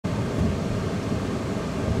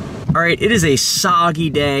All right, it is a soggy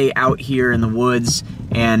day out here in the woods,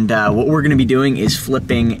 and what we're gonna be doing is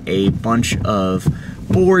flipping a bunch of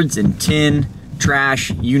boards and tin,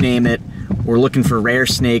 trash, you name it. We're looking for rare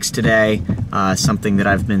snakes today, something that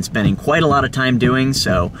I've been spending quite a lot of time doing,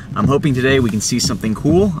 so I'm hoping today we can see something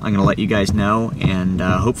cool. I'm gonna let you guys know, and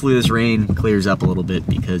hopefully this rain clears up a little bit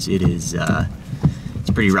because it is,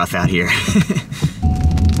 it's pretty rough out here.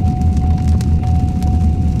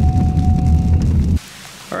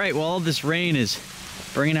 All right, well, all this rain is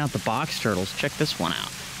bringing out the box turtles. Check this one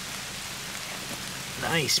out.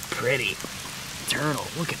 Nice, pretty turtle.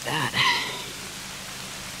 Look at that.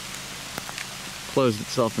 Closed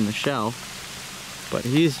itself in the shell, but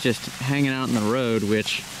he's just hanging out in the road,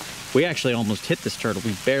 which we actually almost hit this turtle.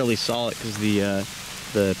 We barely saw it because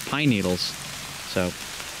the pine needles. So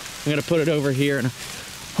I'm gonna put it over here and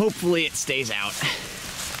hopefully it stays out.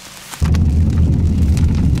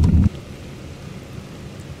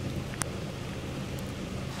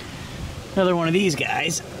 Another one of these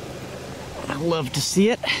guys. I love to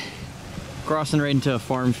see it. Crossing right into a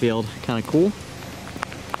farm field, kind of cool.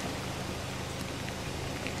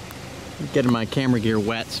 Getting my camera gear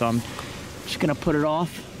wet, so I'm just gonna put it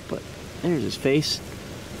off, but there's his face.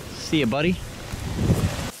 See ya, buddy.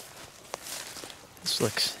 This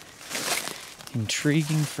looks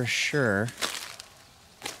intriguing for sure.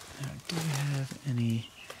 Now, do we have any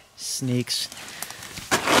snakes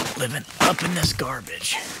living up in this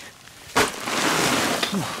garbage?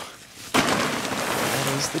 That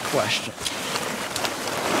is the question.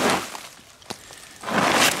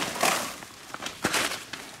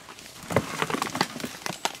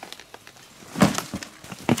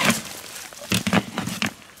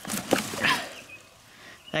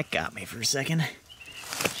 That got me for a second.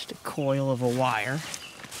 Just a coil of a wire.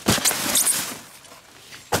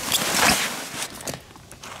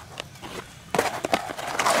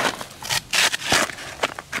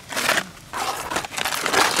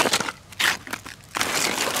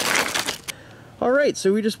 All right,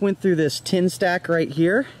 so we just went through this tin stack right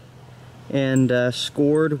here and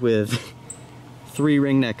scored with 3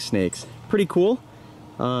 ringneck snakes. Pretty cool.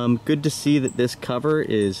 Good to see that this cover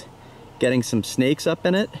is getting some snakes up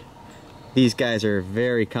in it. These guys are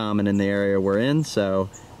very common in the area we're in, so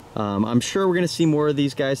I'm sure we're gonna see more of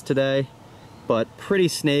these guys today, but pretty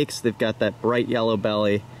snakes. They've got that bright yellow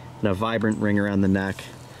belly and a vibrant ring around the neck.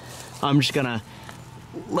 I'm just gonna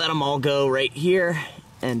let them all go right here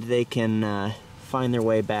and they can find their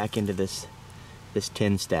way back into this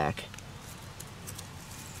tin stack.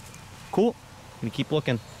 Cool, I'm gonna keep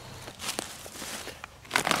looking.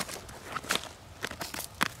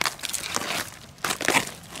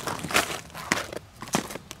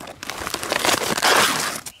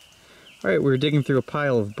 All right, we were digging through a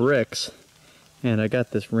pile of bricks and I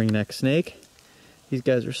got this ringneck snake. These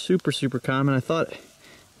guys are super, super common. I thought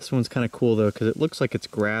this one's kind of cool though because it looks like it's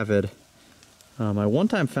gravid. I one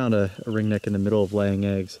time found a ringneck in the middle of laying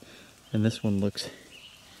eggs, and this one looks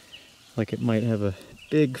like it might have a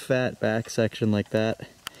big fat back section like that.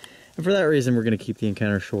 And for that reason, we're gonna keep the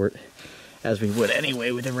encounter short, as we would anyway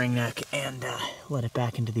with a ringneck, and let it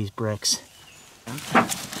back into these bricks.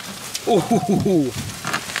 Ooh.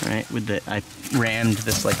 Right, with the, I rammed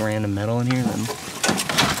this like random metal in here, then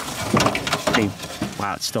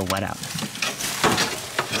wow, it's still wet out.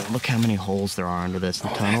 Look how many holes there are under this in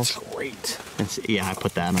the tunnels. That's great. Yeah, I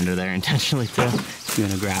put that under there intentionally too. I'm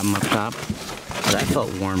gonna grab them up top. Oh, that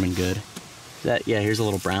felt warm and good. That, yeah, here's a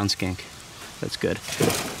little brown skink. That's good.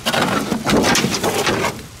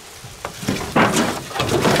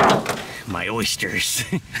 My oysters.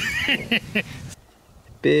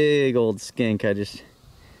 Big old skink I just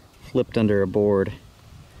flipped under a board.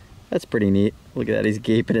 That's pretty neat. Look at that, he's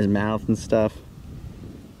gaping his mouth and stuff.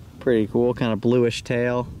 Pretty cool, kind of bluish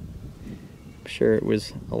tail. I'm sure it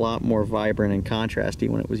was a lot more vibrant and contrasty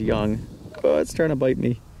when it was young. Oh, it's trying to bite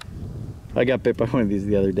me. I got bit by one of these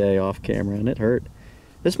the other day off camera and it hurt.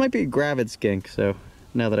 This might be a gravid skink, so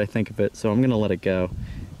now that I think of it, so I'm gonna let it go.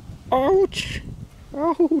 Ouch!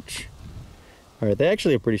 Ouch! All right, they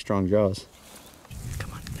actually have pretty strong jaws.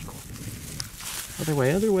 Come on, go. Other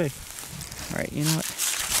way, other way. All right, you know what?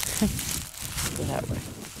 Go that way.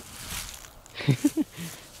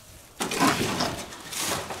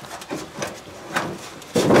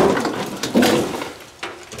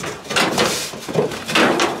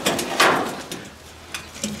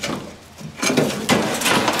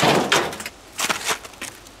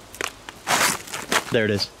 There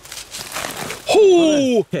it is.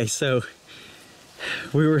 Oh! Okay, so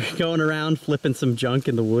we were going around flipping some junk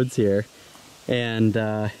in the woods here, and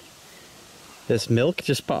This milk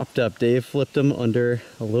just popped up. Dave flipped him under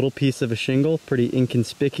a little piece of a shingle, pretty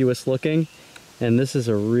inconspicuous looking. And this is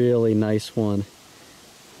a really nice one.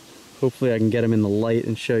 Hopefully I can get him in the light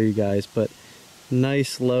and show you guys, but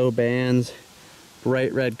nice low bands,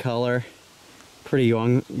 bright red color, pretty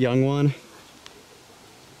young one.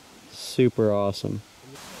 Super awesome.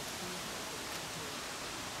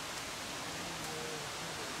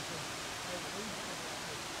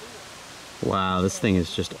 Wow, this thing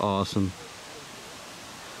is just awesome.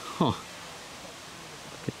 Huh.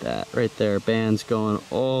 Look at that right there. Bands going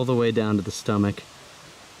all the way down to the stomach.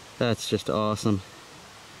 That's just awesome.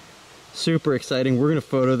 Super exciting. We're gonna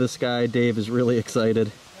photo this guy. Dave is really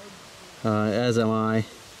excited, as am I.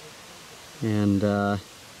 And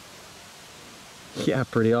yeah,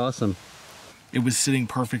 pretty awesome. It was sitting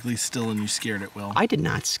perfectly still and you scared it, Will. I did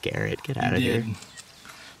not scare it. Get out of here.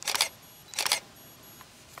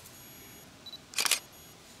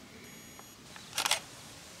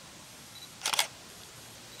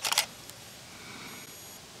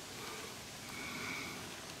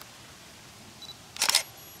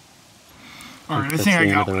 All right, I think I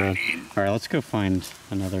got what I need. All right, let's go find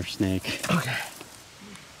another snake. Okay.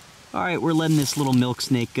 All right, we're letting this little milk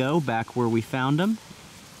snake go back where we found him.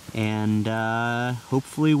 And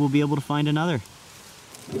hopefully we'll be able to find another.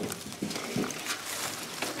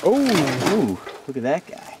 Oh, look at that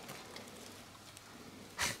guy.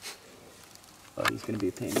 Oh, he's gonna be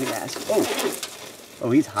a pain in the ass. Oh,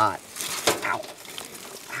 he's hot. Ow.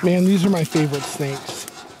 Man, these are my favorite snakes.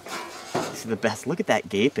 These are the best. Look at that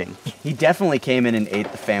gaping. He definitely came in and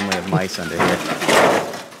ate the family of mice under here.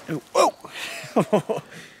 Whoa!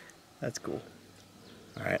 That's cool.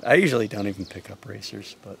 All right, I usually don't even pick up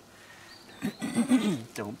racers, but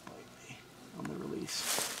don't bite me on the release.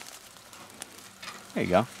 There you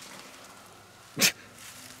go.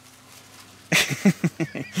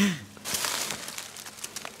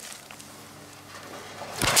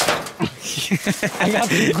 I got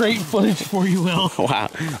some great footage for you, Will. Wow,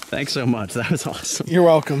 thanks so much. That was awesome. You're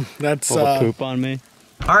welcome. That's poop on me.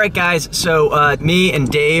 All right, guys, so me and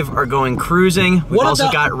Dave are going cruising. We've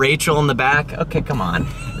also got Rachel in the back. Okay, come on.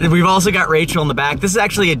 We've also got Rachel in the back. This is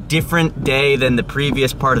actually a different day than the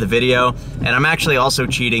previous part of the video, and I'm actually also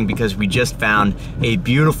cheating because we just found a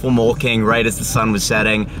beautiful mole king right as the sun was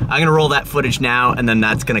setting. I'm gonna roll that footage now, and then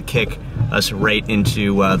that's gonna kick us right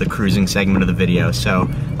into the cruising segment of the video, so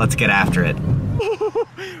let's get after it.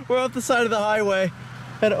 We're off the side of the highway,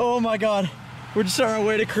 and oh my God, we're just on our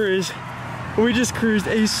way to cruise. We just cruised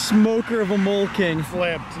a smoker of a mole king.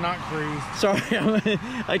 Flipped, not cruised. Sorry,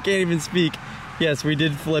 I can't even speak. Yes, we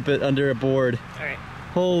did flip it under a board. All right.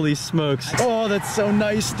 Holy smokes. Oh, that's so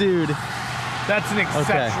nice, dude. That's an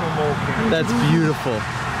exceptional mole king. That's beautiful.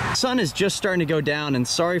 Sun is just starting to go down, and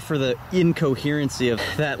sorry for the incoherency of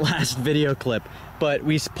that last video clip, but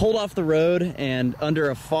we pulled off the road, and under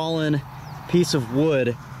a fallen piece of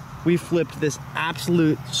wood, we flipped this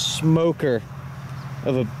absolute smoker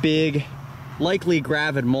of a big, likely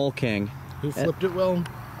gravid mole king. Who flipped it, Will?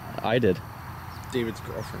 I did. David's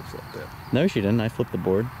girlfriend flipped it. No, she didn't. I flipped the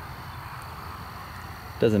board.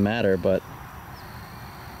 Doesn't matter, but...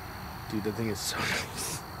 Dude, that thing is so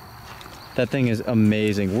nice. That thing is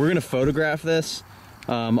amazing. We're gonna photograph this.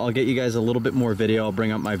 I'll get you guys a little bit more video. I'll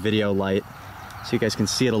bring up my video light so you guys can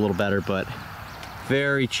see it a little better, but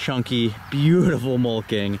very chunky, beautiful mole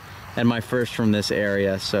king, and my first from this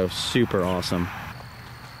area, so super awesome.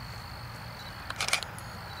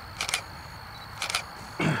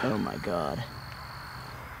 Oh my God.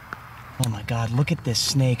 Oh my God, look at this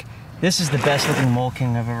snake. This is the best looking mole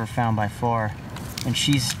king I've ever found by far. And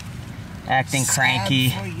she's acting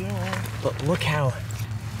cranky. But look how,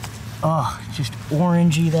 just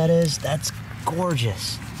orangey that is. That's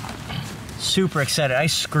gorgeous. Super excited. I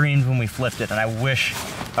screamed when we flipped it, and I wish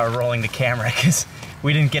I were rolling the camera because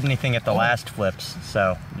we didn't get anything at the last flips.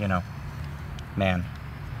 So, you know, man.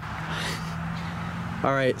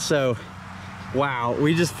 All right, so wow,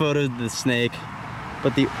 we just photoed the snake,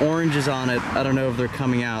 but the oranges on it, I don't know if they're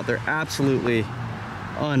coming out. They're absolutely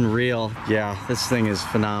unreal. Yeah, this thing is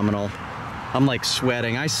phenomenal. I'm like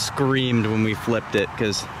sweating. I screamed when we flipped it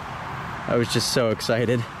because I was just so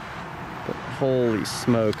excited. But holy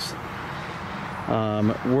smokes.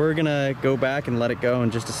 We're gonna go back and let it go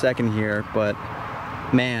in just a second here, but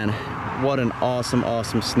man, what an awesome,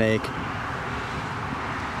 awesome snake.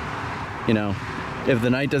 You know, if the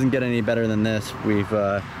night doesn't get any better than this, we've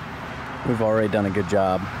already done a good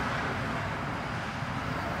job.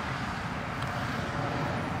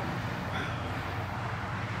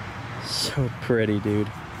 So pretty,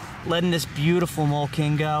 dude. Letting this beautiful mole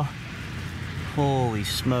king go. Holy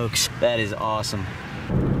smokes, that is awesome.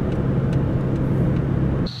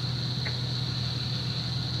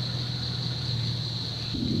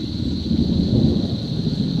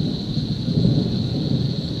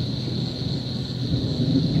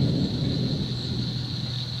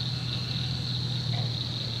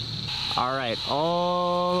 All right,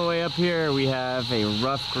 all the way up here we have a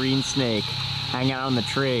rough green snake hanging out on the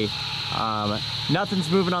tree.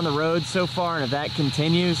 Nothing's moving on the road so far, and if that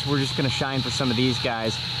continues, we're just gonna shine for some of these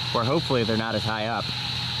guys where hopefully they're not as high up.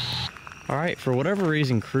 All right, for whatever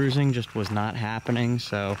reason, cruising just was not happening,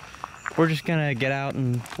 so we're just gonna get out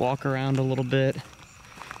and walk around a little bit,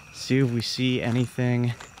 see if we see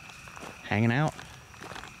anything hanging out.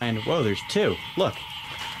 And whoa, there's two, look.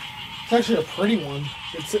 It's actually a pretty one.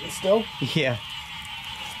 It's sitting still. Yeah,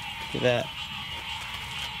 look at that.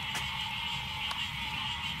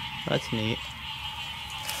 That's neat.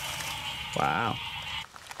 Wow.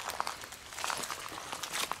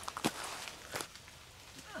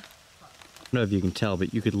 I don't know if you can tell,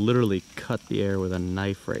 but you could literally cut the air with a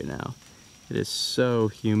knife right now. It is so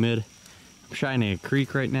humid. I'm shining a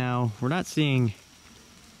creek right now. We're not seeing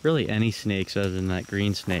really any snakes other than that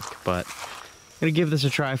green snake, but I'm gonna give this a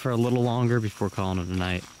try for a little longer before calling it a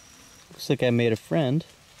night. Looks like I made a friend.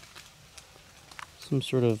 Some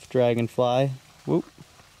sort of dragonfly. Whoop.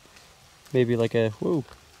 Maybe like a, whoa,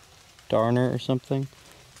 darner or something.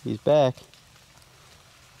 He's back.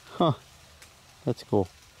 Huh, that's cool.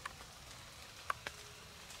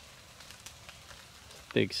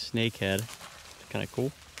 Big snake head, kind of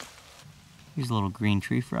cool. Here's a little green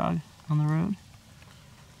tree frog on the road.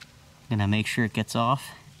 Gonna make sure it gets off.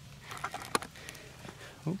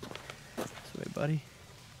 Oh, this way, buddy.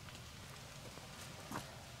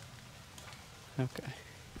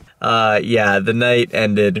 Okay. Yeah, the night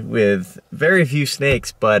ended with very few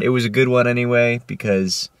snakes, but it was a good one anyway,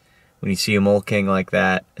 because when you see a mole king like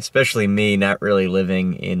that, especially me not really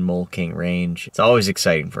living in mole king range, it's always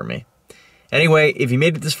exciting for me. Anyway, if you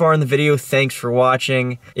made it this far in the video, thanks for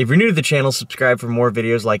watching. If you're new to the channel, subscribe for more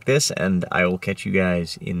videos like this, and I will catch you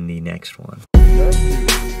guys in the next one.